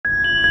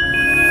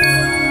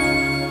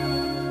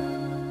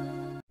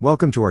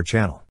Welcome to our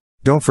channel.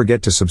 Don't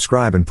forget to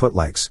subscribe and put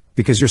likes,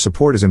 because your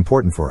support is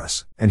important for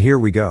us. And here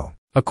we go.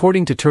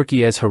 According to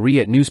Türkiye's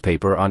Hurriyet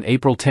newspaper on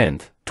April 10,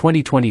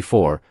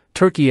 2024,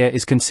 Türkiye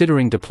is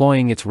considering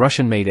deploying its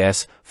Russian-made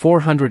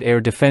S-400 air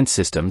defense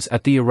systems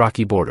at the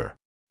Iraqi border.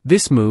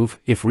 This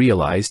move, if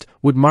realized,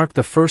 would mark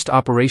the first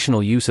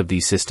operational use of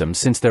these systems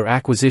since their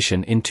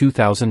acquisition in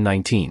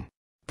 2019.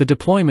 The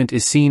deployment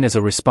is seen as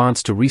a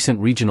response to recent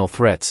regional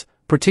threats,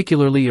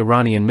 particularly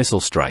Iranian missile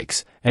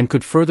strikes, and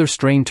could further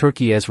strain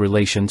Türkiye's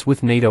relations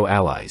with NATO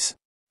allies.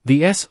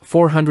 The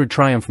S-400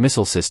 Triumph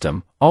missile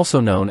system, also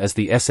known as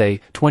the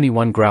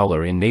SA-21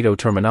 Growler in NATO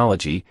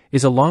terminology,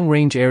 is a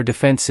long-range air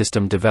defense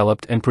system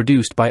developed and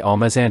produced by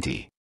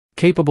Almaz-Antey.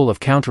 Capable of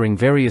countering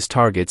various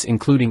targets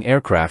including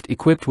aircraft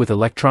equipped with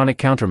electronic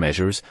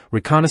countermeasures,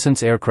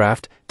 reconnaissance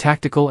aircraft,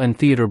 tactical and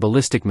theater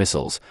ballistic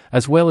missiles,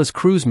 as well as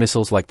cruise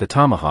missiles like the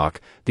Tomahawk,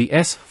 the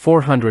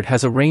S-400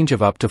 has a range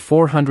of up to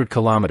 400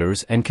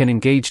 kilometers and can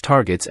engage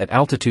targets at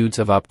altitudes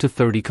of up to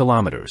 30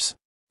 kilometers.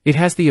 It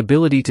has the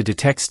ability to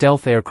detect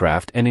stealth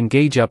aircraft and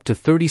engage up to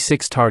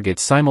 36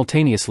 targets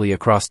simultaneously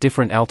across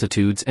different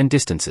altitudes and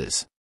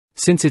distances.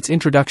 Since its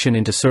introduction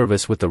into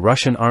service with the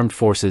Russian Armed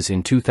Forces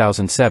in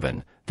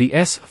 2007, the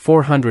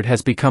S-400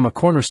 has become a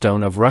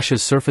cornerstone of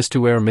Russia's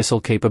surface-to-air missile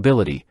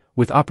capability,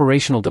 with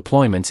operational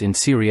deployments in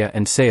Syria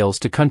and sales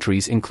to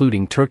countries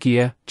including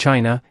Turkey,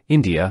 China,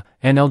 India,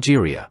 and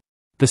Algeria.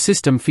 The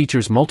system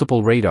features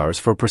multiple radars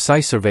for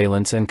precise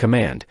surveillance and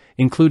command,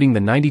 including the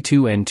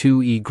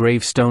 92N2E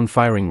gravestone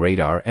firing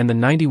radar and the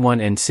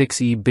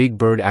 91N6E Big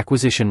Bird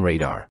acquisition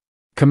radar.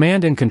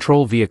 Command and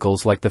control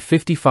vehicles like the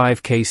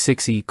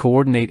 55K6E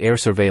coordinate air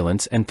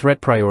surveillance and threat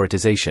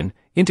prioritization,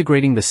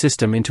 integrating the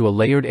system into a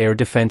layered air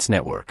defense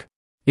network.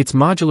 Its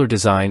modular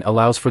design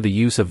allows for the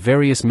use of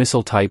various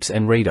missile types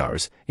and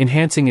radars,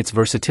 enhancing its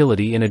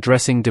versatility in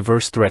addressing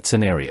diverse threat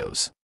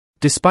scenarios.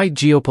 Despite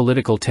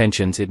geopolitical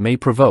tensions it may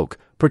provoke,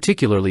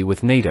 particularly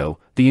with NATO,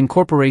 the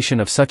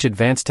incorporation of such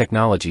advanced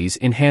technologies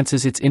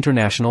enhances its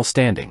international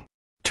standing.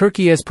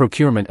 Türkiye's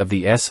procurement of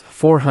the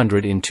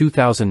S-400 in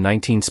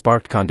 2019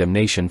 sparked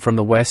condemnation from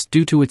the West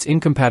due to its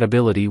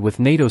incompatibility with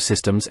NATO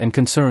systems and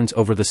concerns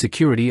over the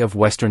security of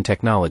Western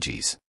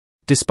technologies.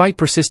 Despite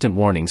persistent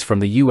warnings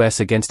from the US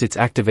against its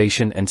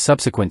activation and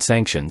subsequent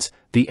sanctions,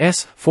 the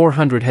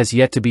S-400 has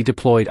yet to be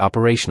deployed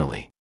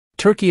operationally.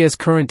 Türkiye's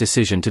current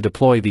decision to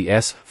deploy the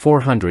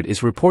S-400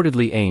 is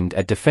reportedly aimed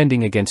at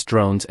defending against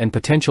drones and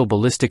potential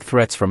ballistic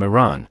threats from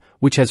Iran,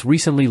 which has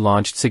recently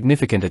launched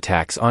significant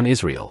attacks on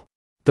Israel.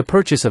 The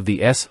purchase of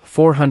the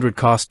S-400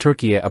 cost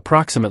Türkiye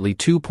approximately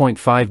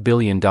 $2.5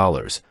 billion,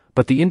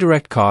 but the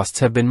indirect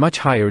costs have been much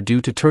higher due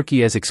to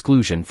Türkiye's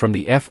exclusion from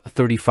the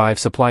F-35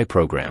 supply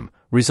program,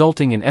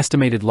 resulting in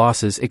estimated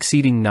losses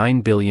exceeding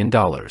 $9 billion.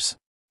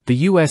 The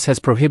US has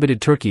prohibited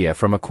Türkiye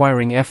from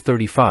acquiring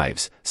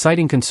F-35s,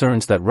 citing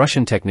concerns that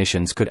Russian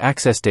technicians could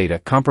access data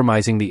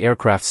compromising the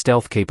aircraft's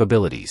stealth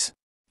capabilities.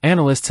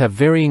 Analysts have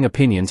varying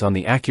opinions on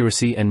the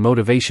accuracy and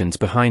motivations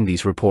behind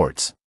these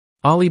reports.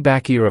 Ali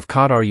Bakir of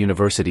Qatar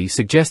University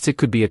suggests it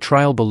could be a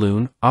trial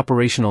balloon,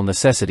 operational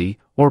necessity,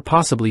 or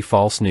possibly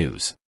false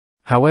news.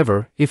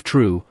 However, if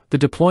true, the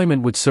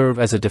deployment would serve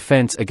as a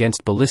defense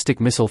against ballistic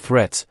missile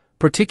threats,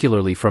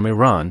 particularly from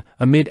Iran,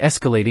 amid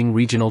escalating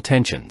regional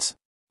tensions.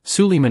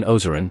 Süleyman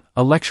Özaran,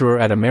 a lecturer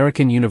at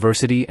American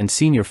University and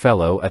senior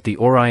fellow at the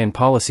Orion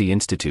Policy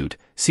Institute,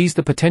 sees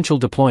the potential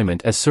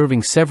deployment as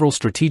serving several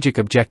strategic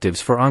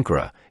objectives for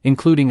Ankara,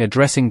 including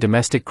addressing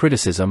domestic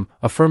criticism,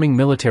 affirming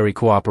military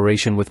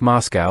cooperation with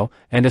Moscow,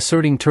 and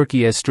asserting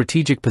Türkiye's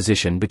strategic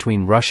position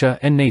between Russia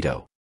and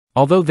NATO.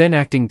 Although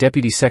then-acting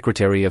Deputy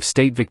Secretary of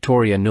State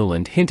Victoria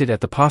Nuland hinted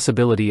at the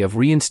possibility of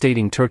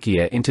reinstating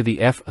Türkiye into the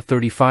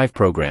F-35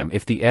 program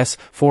if the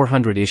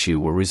S-400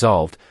 issue were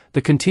resolved, the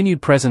continued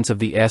presence of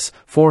the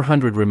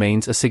S-400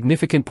 remains a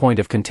significant point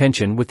of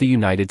contention with the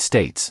United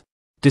States.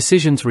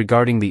 Decisions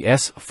regarding the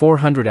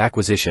S-400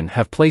 acquisition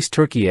have placed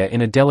Türkiye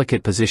in a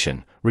delicate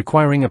position,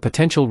 requiring a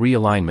potential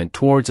realignment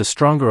towards a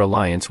stronger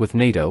alliance with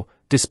NATO,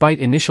 despite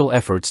initial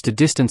efforts to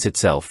distance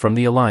itself from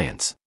the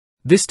alliance.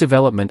 This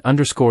development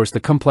underscores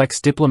the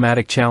complex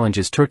diplomatic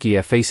challenges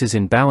Türkiye faces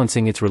in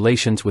balancing its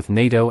relations with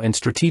NATO and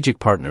strategic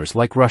partners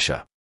like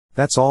Russia.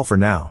 That's all for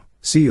now.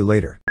 See you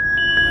later.